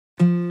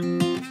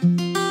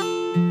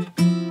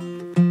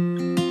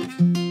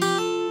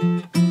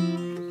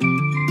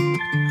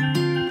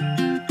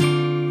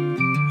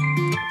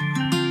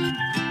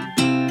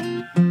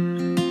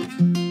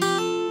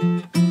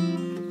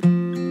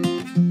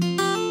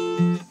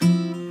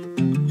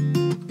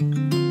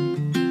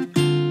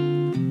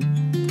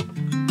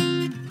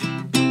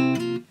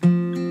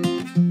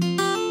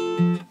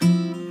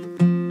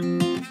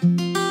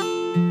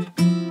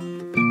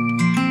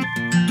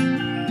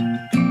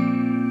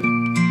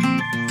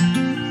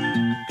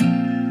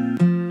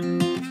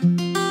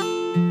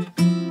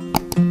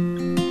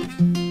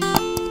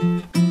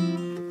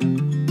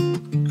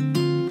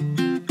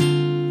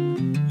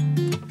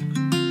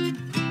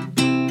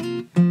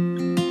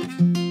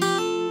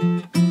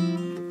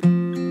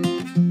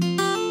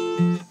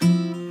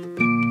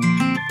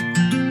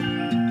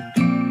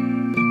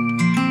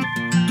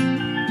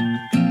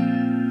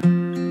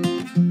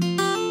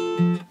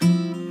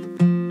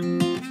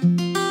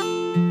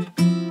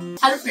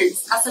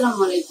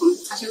আসসালামু আলাইকুম।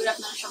 আশা করি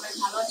আপনারা সবাই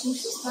ভালো আছেন,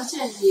 সুস্থ আছেন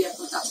এবং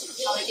নিরাপদ আছেন।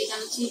 সবাইকে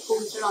জানাচ্ছি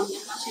পবিত্র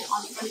রমজান মাসের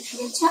অনেক অনেক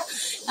শুভেচ্ছা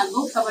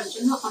এবং সবার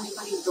জন্য অনেক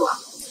অনেক দোয়া।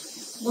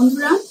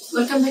 বন্ধুরা,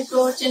 welcome back to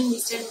our channel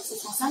mister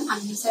Mrs Hasan.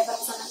 আমি Mrs.with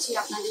হাসান আছি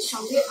আপনাদের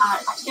সঙ্গে। আর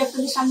আজকে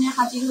আপনাদের সামনে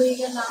হাজির হয়ে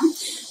গেলাম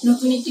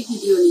নতুন একটি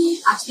ভিডিও নিয়ে।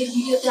 আজকের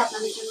ভিডিওতে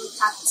আপনাদের জন্য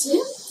থাকছে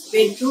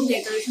বেডরুম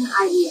ডেকোরেশন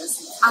আইডিয়াস।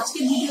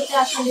 আজকের ভিডিওতে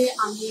আসলে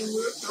আমি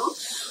মূলত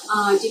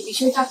যে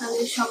বিষয়টা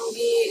আপনাদের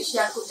সঙ্গে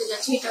শেয়ার করতে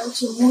যাচ্ছি, এটা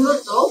হচ্ছে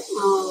মূলত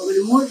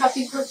মূল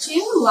টপিক হচ্ছে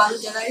ওয়াল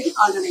গ্যালারি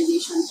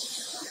অর্গানাইজেশন।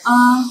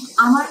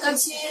 আমার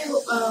কাছে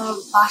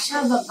বাসা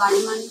বা বাড়ি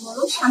মানে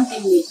হলো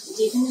শান্তির মেঘ,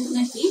 যেখানে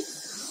নাকি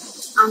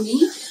আমি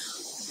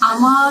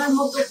আমার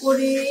মতো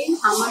করে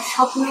আমার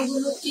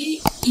স্বপ্নগুলোকে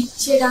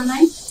ইচ্ছে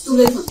ডানায়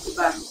তুলে ধরতে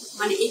পারবো।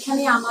 মানে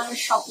এখানে আমার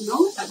স্বপ্ন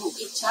এবং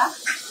ইচ্ছা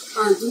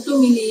দুটো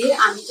মিলিয়ে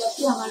আমি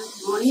যাতে আমার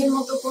মনের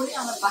মতো করে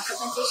আমার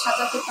বাসাটাকে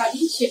সাজাতে পারি,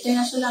 সেটাই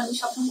আসলে আমি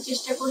সবসময়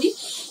চেষ্টা করি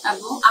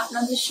এবং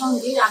আপনাদের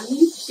সঙ্গে আমি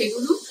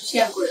সেগুলো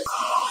শেয়ার করে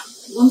থাকি।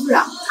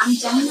 বন্ধুরা, আমি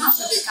জানি না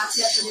আপনাদের কাছে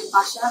আসলে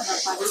বাসা বা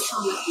বাড়ির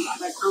সংজ্ঞা কি,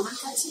 বাট আমার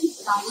কাছে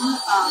দারুণ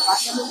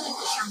বাসা হলো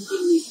একটা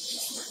শান্তির মেঘ,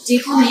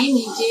 যেখানে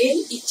নিজের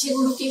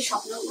ইচ্ছেগুলোকে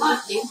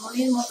স্বপ্নগুলোকে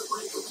মনের মতো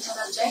করে তুলে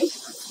ধরা যায়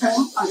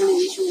হোম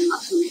অর্গানাইজেশনের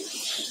মাধ্যমে।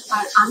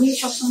 আর আমি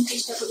সবসময়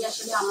চেষ্টা করি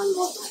আসলে আমার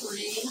মতো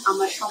করে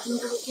আমার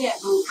স্বপ্নগুলোকে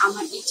এবং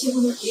আমার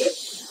ইচ্ছেগুলোকে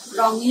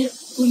রঙের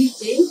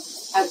তুলিতে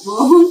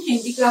এবং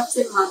হ্যান্ডিক্রাফটস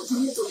এর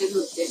মাধ্যমে তুলে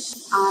ধরতে।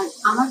 আর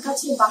আমার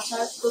কাছে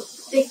বাসার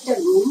প্রত্যেকটা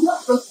রুম,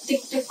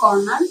 প্রত্যেকটা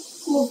কর্নার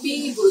খুবই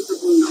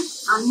গুরুত্বপূর্ণ।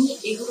 আমি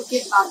এগুলোকে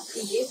বাদ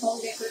দিয়ে হোম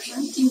ডেকোরেশন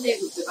চিন্তাই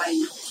করতে পারি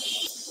না।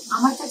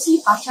 আমার কাছে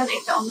বাসার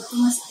একটা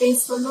অন্যতম স্পেস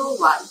হলো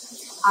ওয়াল।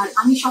 আর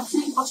আমি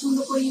সবসময় পছন্দ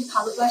করি,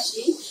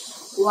 ভালোবাসি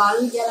ওয়াল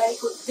গ্যালারি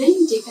করতে,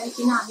 যেখানে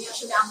কিনা আমি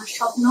আসলে আমার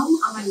স্বপ্ন,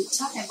 আমার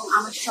ইচ্ছা এবং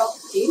আমার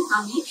শখকে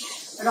আমি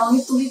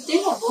রঙের তুলিতে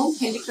এবং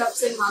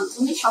হ্যান্ডিক্রাফটস এর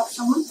মাধ্যমে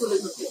সবসময় তুলে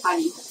ধরতে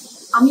পারি।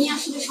 আমি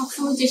আসলে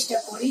সবসময় চেষ্টা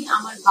করি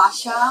আমার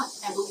বাসা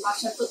এবং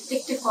বাসার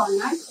প্রত্যেকটা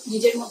কর্নার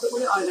নিজের মতো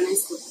করে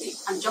অর্গানাইজ করতে।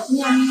 আর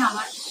যখনই আমি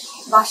আমার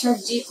বাসার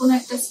যে কোনো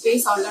একটা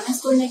স্পেস অর্গানাইজ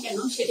করি না কেন,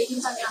 সেটা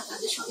কিন্তু আমি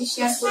আপনাদের সঙ্গে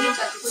শেয়ার করি,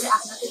 যাতে করে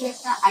আপনাদেরও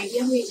একটা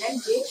আইডিয়া হয়ে যায়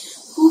যে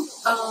খুব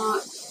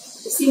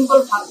সিম্পল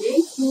ভাবে,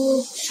 খুব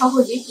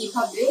সহজে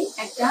কিভাবে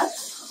একটা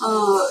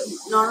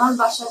নর্মাল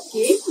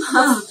বাসাকে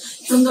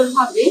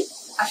সুন্দরভাবে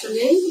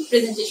আসলে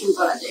প্রেজেন্টেশন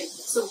করা যায়।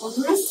 তো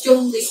বন্ধুরা,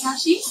 চলুন দেখে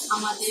আসি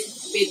আমাদের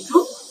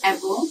বেডরুম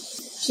এবং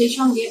সেই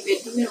সঙ্গে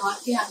বেডরুমের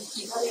ওয়ালকে আমি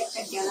কিভাবে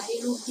একটা গ্যালারি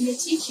রূপ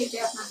দিয়েছি সেটা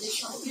আপনাদের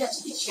সঙ্গে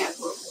আজকে শেয়ার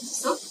করবো।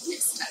 So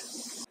let's start.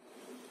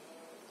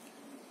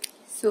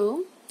 সো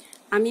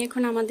আমি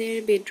এখন আমাদের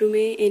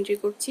বেডরুমে এন্ট্রি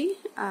করছি।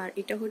 আর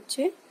এটা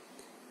হচ্ছে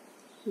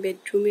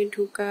বেডরুমে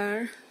ঢোকার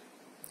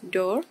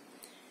ডোর।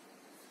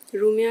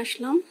 রুমে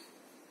আসলাম।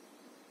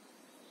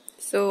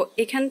 সো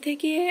এখান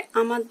থেকে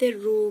আমাদের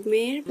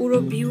রুমের পুরো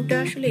ভিউটা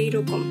আসলে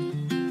এইরকম।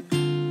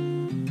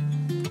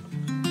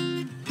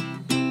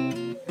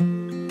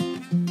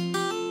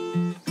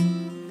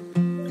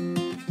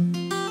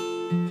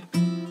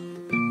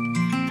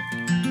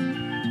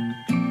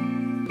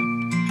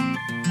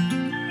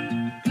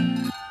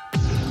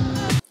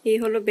 এই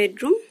হলো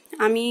বেডরুম।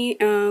 আমি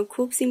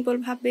খুব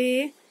সিম্পলভাবে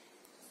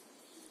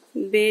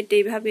বেড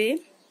এইভাবে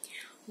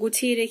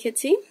গুছিয়ে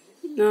রেখেছি।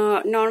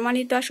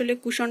 নর্মালি তো আসলে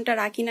কুশনটা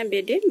রাখি না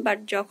বেডে, বাট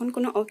যখন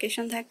কোনো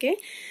অকেশন থাকে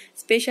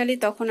স্পেশালি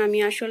তখন আমি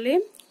আসলে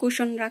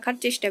কুশন রাখার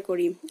চেষ্টা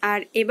করি। আর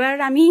এবার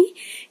আমি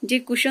যে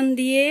কুশন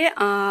দিয়ে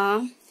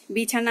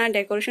বিছানা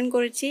ডেকোরেশন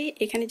করেছি,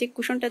 এখানে যে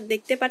কুশনটা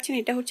দেখতে পাচ্ছেন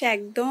এটা হচ্ছে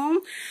একদম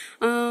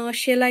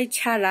সেলাই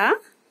ছাড়া,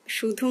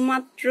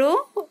 শুধুমাত্র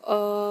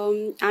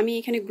আমি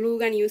এখানে গ্লু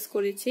গান ইউজ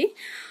করেছি।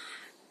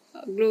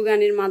 গ্লু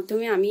গানের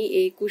মাধ্যমে আমি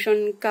এই কুশন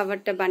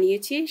কাভারটা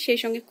বানিয়েছি, সেই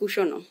সঙ্গে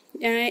কুশনও।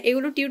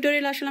 এগুলো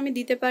টিউটোরিয়াল আসলে আমি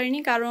দিতে পারিনি,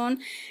 কারণ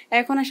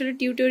এখন আসলে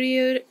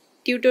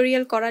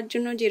টিউটোরিয়াল করার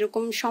জন্য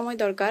যেরকম সময়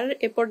দরকার,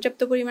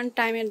 পর্যাপ্ত পরিমাণ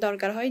টাইমের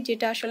দরকার হয়,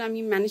 যেটা আসলে আমি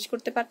ম্যানেজ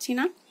করতে পারছি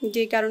না,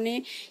 যে কারণে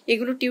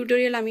এগুলো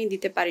টিউটোরিয়াল আমি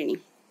দিতে পারিনি।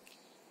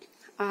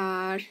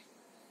 আর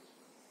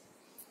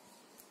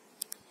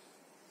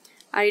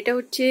এটা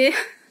হচ্ছে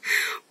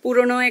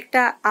পুরনো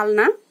একটা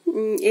আলনা।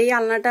 এই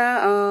আলনাটা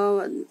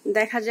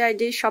দেখা যায়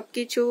যে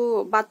সবকিছু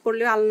বাদ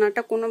পড়লেও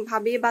আলনাটা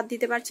কোনোভাবেই বাদ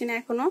দিতে পারছি না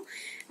এখনো।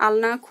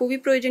 আলনা খুবই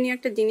প্রয়োজনীয়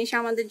একটা জিনিস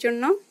আমাদের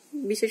জন্য,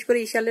 বিশেষ করে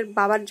ইশালের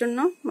বাবার জন্য।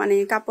 মানে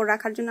কাপড়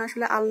রাখার জন্য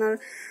আসলে আলনার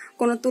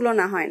কোনো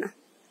তুলনা হয় না।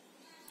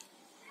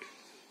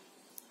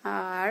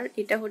 আর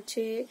এটা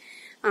হচ্ছে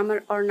আমার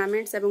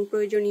অর্নামেন্টস এবং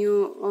প্রয়োজনীয়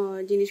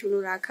জিনিসগুলো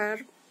রাখার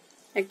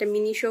একটা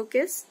মিনি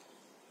শোকেস।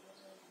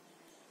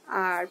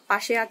 আর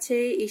পাশে আছে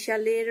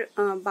ইশালের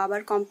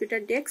বাবার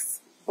কম্পিউটার ডেস্ক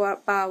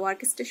বা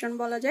ওয়ার্ক স্টেশন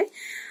বলা যায়,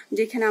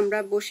 যেখানে আমরা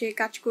বসে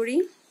কাজ করি।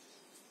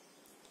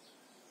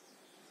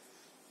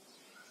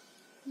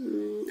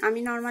 আমি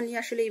নর্মালি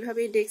আসলে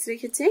এইভাবেই ডেস্ক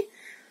রেখেছি।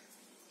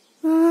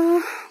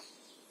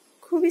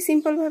 খুবই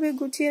সিম্পল ভাবে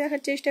গুছিয়ে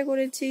রাখার চেষ্টা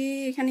করেছি।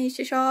 এখানে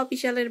এসে সব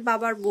ইশালের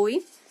বাবার বই,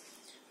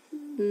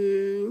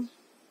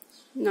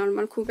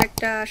 নর্মাল, খুব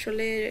একটা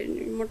আসলে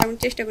মোটামুটি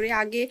চেষ্টা করি।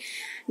 আগে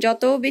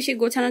যত বেশি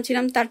গোছানো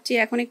ছিলাম তার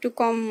চেয়ে এখন একটু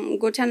কম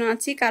গোছানো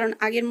আছি, কারণ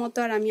আগের মতো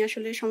আর আমি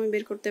আসলে সময়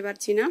বের করতে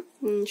পারছি না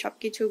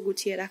সবকিছু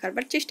গুছিয়ে রাখার,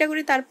 বাট চেষ্টা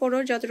করি তারপরও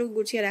যতটুকু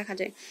গুছিয়ে রাখা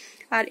যায়।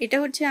 আর এটা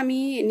হচ্ছে আমি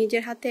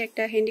নিজের হাতে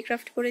একটা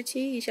হ্যান্ডিক্রাফট করেছি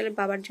ইশালের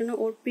বাবার জন্য,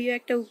 ওর প্রিয়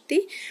একটা উক্তি।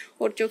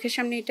 ওর চোখের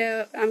সামনে এটা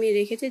আমি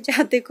রেখেছি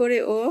যাতে করে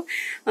ও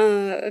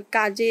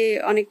কাজে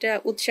অনেকটা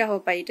উৎসাহ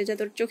পায়, এটা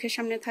যাতে ওর চোখের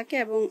সামনে থাকে,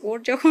 এবং ওর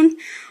যখন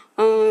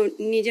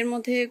নিজের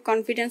মধ্যে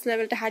কনফিডেন্স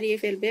লেভেলটা হারিয়ে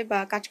ফেলবে বা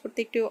কাজ করতে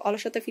একটু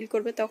অলসতা ফিল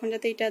করবে, তখন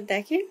যাতে এটা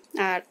দেখে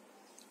আর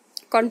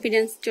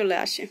কনফিডেন্স চলে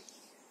আসে।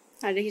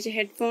 আর রেখেছি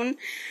হেডফোন,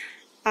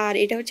 আর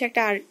এটা হচ্ছে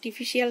একটা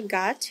আর্টিফিশিয়াল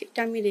গাছ, এটা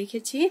আমি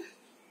রেখেছি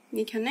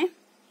এখানে।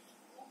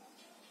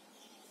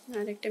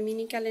 আর একটা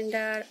মিনি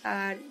ক্যালেন্ডার,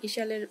 আর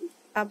ইশালের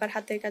বাবার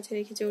হাতের কাছে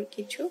রেখেছি ওর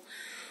কিছু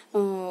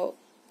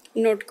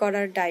নোট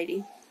করার ডায়েরি।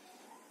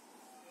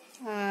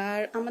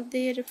 আর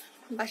আমাদের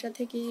বাসা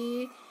থেকে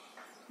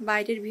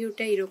বাইরের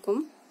ভিউটা এরকম।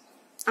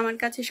 আমার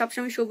কাছে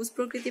সবসময় সবুজ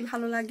প্রকৃতি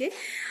ভালো লাগে,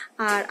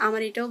 আর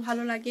আমার এটাও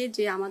ভালো লাগে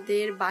যে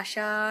আমাদের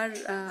বাসার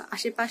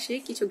আশেপাশে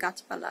কিছু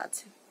গাছপালা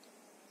আছে।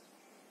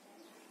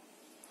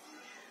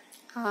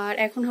 আর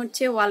এখন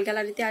হচ্ছে ওয়াল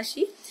গ্যালারিতে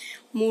আসি,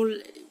 মূল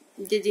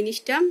যে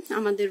জিনিসটা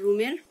আমাদের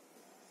রুমের।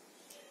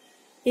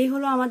 এই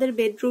হলো আমাদের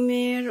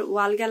বেডরুমের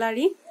ওয়াল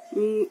গ্যালারি।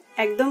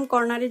 একদম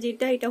কর্নারে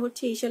যেটা, এটা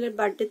হচ্ছে ইশালের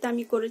বার্থডেতে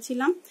আমি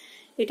করেছিলাম,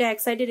 এটা এক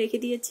সাইডে রেখে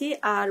দিয়েছি।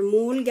 আর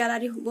মূল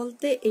গ্যালারি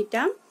বলতে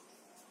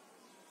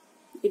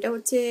এটা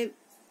হচ্ছে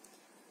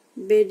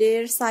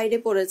বেডের সাইডে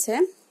পড়েছে,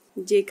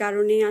 যে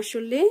কারণে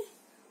আসলে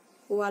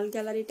ওয়াল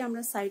গ্যালারিটা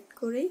আমরা সাইড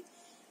করে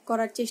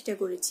করার চেষ্টা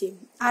করেছি।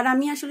 আর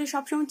আমি আসলে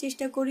সবসময়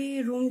চেষ্টা করি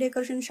রুম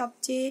ডেকোরেশন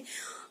সবচেয়ে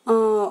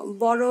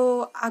বড়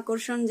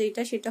আকর্ষণ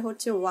যেটা, সেটা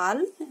হচ্ছে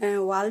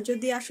ওয়াল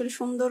যদি আসলে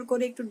সুন্দর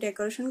করে একটু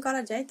ডেকোরেশন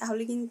করা যায়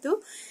তাহলে কিন্তু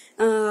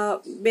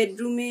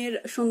বেডরুমের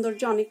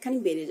সৌন্দর্য অনেকখানি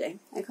বেড়ে যায়।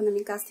 এখন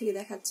আমি কাছ থেকে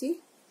দেখাচ্ছি।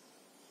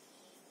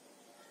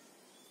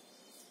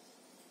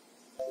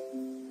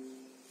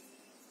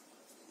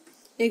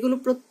 এগুলো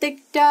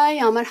প্রত্যেকটাই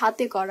আমার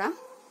হাতে করা,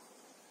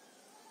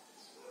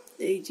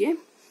 এই যে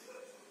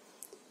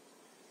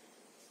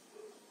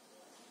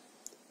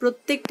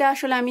প্রত্যেকটা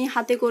আসলে আমি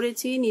হাতে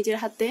করেছি নিজের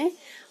হাতে।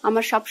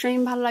 আমার সবসময়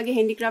ভালো লাগে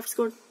হ্যান্ডিক্রাফটস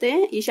করতে।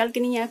 ইশালকে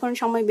নিয়ে এখন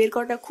সময় বের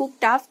করাটা খুব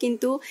টাফ,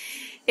 কিন্তু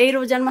এই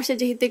রমজান মাসে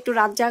যেহেতু একটু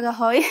রাত জাগা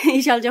হয়,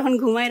 ইশাল যখন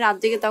ঘুমায় রাত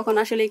জেগে, তখন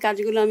আসলে এই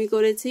কাজগুলো আমি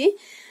করেছি।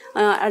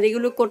 আর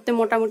এগুলো করতে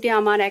মোটামুটি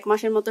আমার 1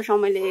 মাসের মতো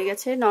সময় লেগে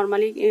গেছে।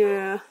 নর্মালি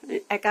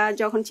একা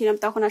যখন ছিলাম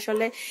তখন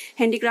আসলে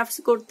হ্যান্ডিক্রাফটস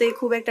করতে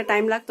খুব একটা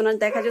টাইম লাগতো না,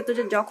 দেখা যেত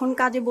যে যখন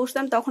কাজে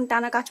বসতাম তখন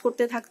টানা কাজ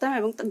করতে থাকতাম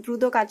এবং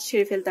দ্রুত কাজ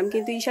সেরে ফেলতাম।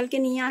 কিন্তু ইশালকে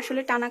নিয়ে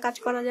আসলে টানা কাজ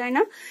করা যায়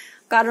না,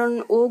 কারণ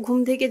ও ঘুম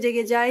থেকে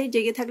জেগে যায়,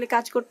 জেগে থাকলে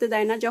কাজ করতে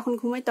দেয় না, যখন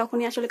ঘুমায়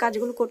তখনই আসলে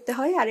কাজগুলো করতে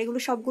হয়। আর এগুলো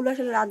সবগুলো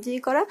আসলে রাত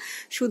জেগে করা,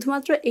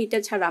 শুধুমাত্র এইটা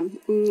ছাড়া।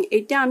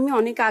 এইটা আমি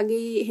অনেক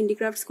আগেই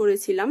হ্যান্ডিক্রাফটস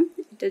করেছিলাম,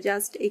 এটা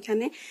জাস্ট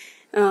এখানে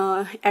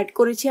অ্যাড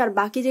করেছি। আর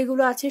বাকি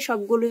যেগুলো আছে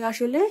সবগুলো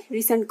আসলে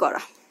রিসেন্ট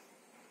করা।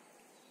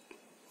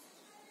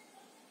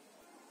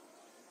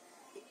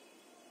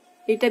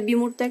 এটা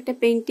বিমূর্ত একটা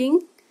পেন্টিং,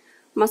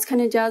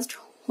 মাঝখানে জাস্ট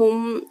হোম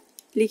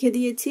লিখে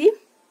দিয়েছি।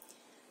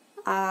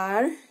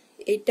 আর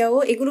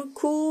এগুলো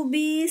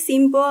খুবই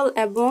সিম্পল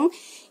এবং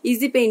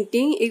ইজি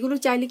পেন্টিং, এগুলো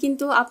চাইলে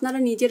কিন্তু আপনারা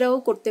নিজেরাও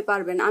করতে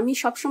পারবেন। আমি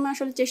সবসময়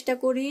আসলে চেষ্টা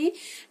করি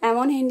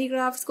এমন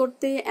হ্যান্ডিক্রাফটস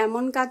করতে,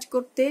 এমন কাজ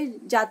করতে,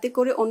 যাতে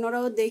করে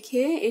অন্যরাও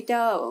দেখে এটা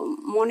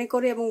মনে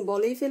করে এবং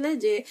বলেই ফেলে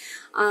যে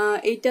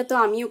এইটা তো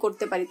আমিও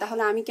করতে পারি,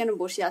 তাহলে আমি কেন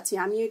বসে আছি,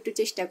 আমিও একটু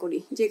চেষ্টা করি।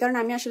 যে কারণে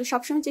আমি আসলে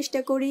সবসময় চেষ্টা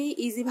করি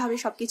ইজিভাবে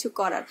সবকিছু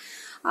করার।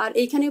 আর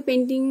এইখানে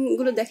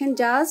পেন্টিংগুলো দেখেন,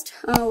 জাস্ট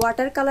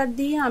ওয়াটার কালার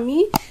দিয়ে আমি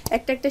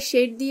একটা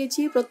শেড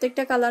দিয়েছি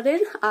প্রত্যেকটা কালারের।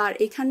 আর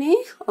এখানে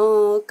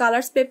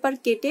কালার্স পেপার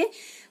কেটে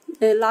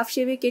লাভ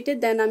শেপে কেটে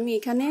দেন আমি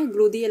এখানে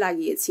গ্লু দিয়ে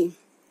লাগিয়েছি।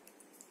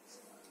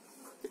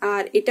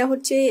 আর এটা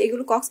হচ্ছে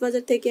এগুলো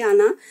কক্সবাজার থেকে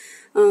আনা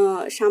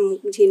শামুক,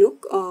 ঝিনুক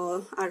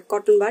আর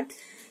কটন বাড,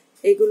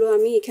 এগুলো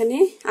আমি এখানে।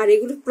 আর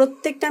এগুলো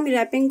প্রত্যেকটা আমি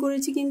র্যাপিং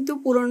করেছি কিন্তু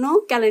পুরনো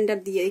ক্যালেন্ডার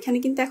দিয়ে। এখানে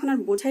কিন্তু এখন আর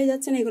বোঝাই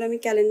যাচ্ছে না এগুলো আমি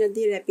ক্যালেন্ডার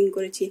দিয়ে র্যাপিং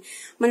করেছি,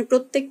 মানে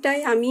প্রত্যেকটাই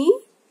আমি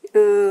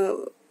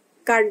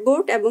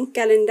কার্ডবোর্ড এবং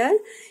ক্যালেন্ডার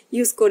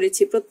ইউজ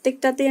করেছি,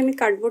 প্রত্যেকটাতেই আমি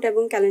কার্ডবোর্ড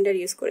এবং ক্যালেন্ডার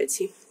ইউজ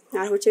করেছি।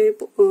 আর হচ্ছে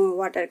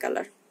ওয়াটার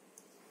কালার,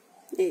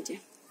 এই যে।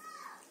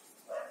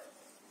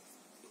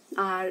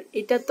 আর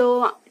এটা তো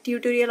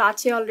টিউটোরিয়াল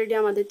আছে অলরেডি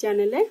আমাদের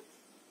চ্যানেলে।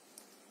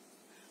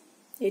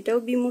 এটাও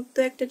বিমূর্ত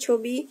একটা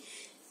ছবি,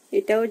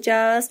 এটাও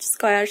জাস্ট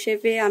স্কয়ার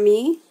শেপে আমি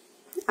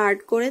আর্ট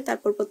করে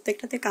তারপর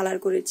প্রত্যেকটাতে কালার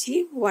করেছি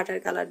ওয়াটার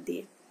কালার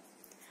দিয়ে।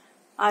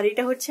 আর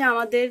এটা হচ্ছে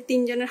আমাদের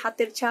 3 জনের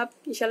হাতের ছাপ,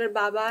 ইশালের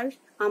বাবার,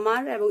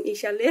 আমার এবং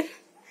ইশালের।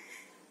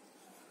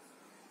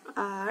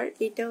 আর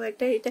এটাও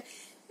এটা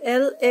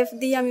LF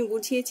দিয়ে আমি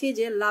বুঝিয়েছি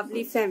যে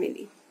লাভলি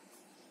ফ্যামিলি,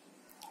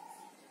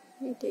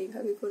 এটা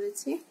এইভাবে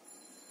করেছি।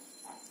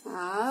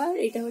 আর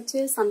এটা হচ্ছে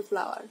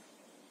সানফ্লাওয়ার।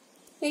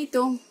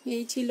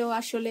 এই ছিল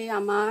আসলে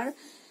আমার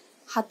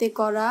হাতে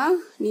করা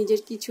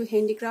নিজের কিছু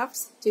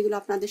হ্যান্ডিক্রাফটস, যেগুলো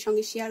আপনাদের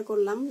সঙ্গে শেয়ার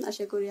করলাম।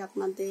 আশা করি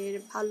আপনাদের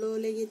ভালো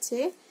লেগেছে।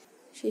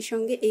 সেই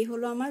সঙ্গে এই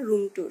হলো আমার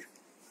রুম ট্যুর।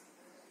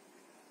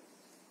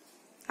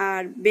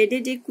 আর বেডে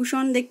যে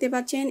কুশন দেখতে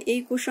পাচ্ছেন, এই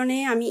কুশনে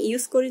আমি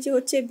ইউজ করেছি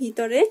হচ্ছে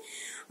ভিতরে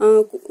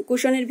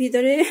কুশনের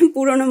ভিতরে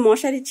পুরনো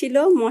মশারি ছিল,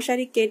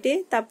 মশারি কেটে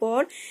তারপর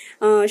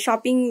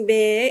শপিং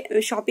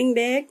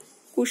ব্যাগ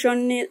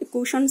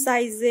কুশন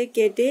সাইজে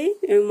কেটে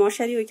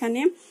মশারি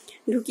ওইখানে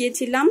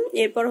ঢুকিয়েছিলাম।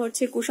 এরপর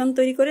হচ্ছে কুশন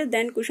তৈরি করে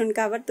দেন কুশন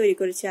কাভার তৈরি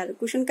করেছি। আর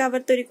কুশন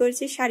কাভার তৈরি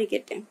করেছি শাড়ি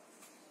কেটে,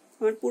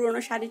 আমার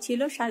পুরনো শাড়ি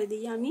ছিল, শাড়ি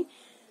দিয়ে আমি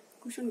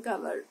কুশন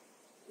কাভার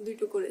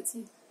দুটো করেছি।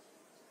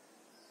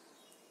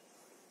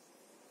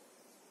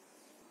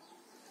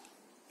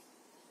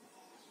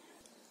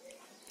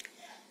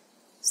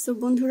 সো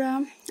বন্ধুরা,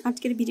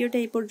 আজকের ভিডিওটা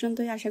এই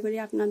পর্যন্তই। আশা করি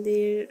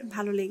আপনাদের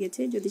ভালো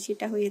লেগেছে। যদি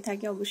সেটা হয়ে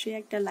থাকে অবশ্যই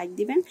একটা লাইক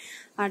দিবেন।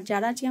 আর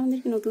যারা আজকে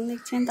আমাদেরকে নতুন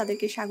দেখছেন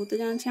তাদেরকে স্বাগত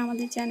জানাচ্ছি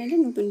আমাদের চ্যানেলে।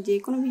 নতুন যে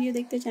কোনো ভিডিও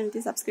দেখতে চ্যানেলটি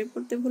সাবস্ক্রাইব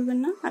করতে ভুলবেন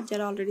না। আর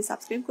যারা অলরেডি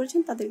সাবস্ক্রাইব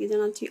করেছেন তাদেরকে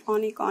জানাচ্ছি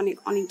অনেক অনেক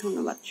অনেক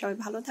ধন্যবাদ। সবাই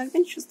ভালো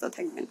থাকবেন, সুস্থ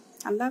থাকবেন।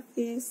 আল্লাহ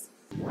হাফেজ।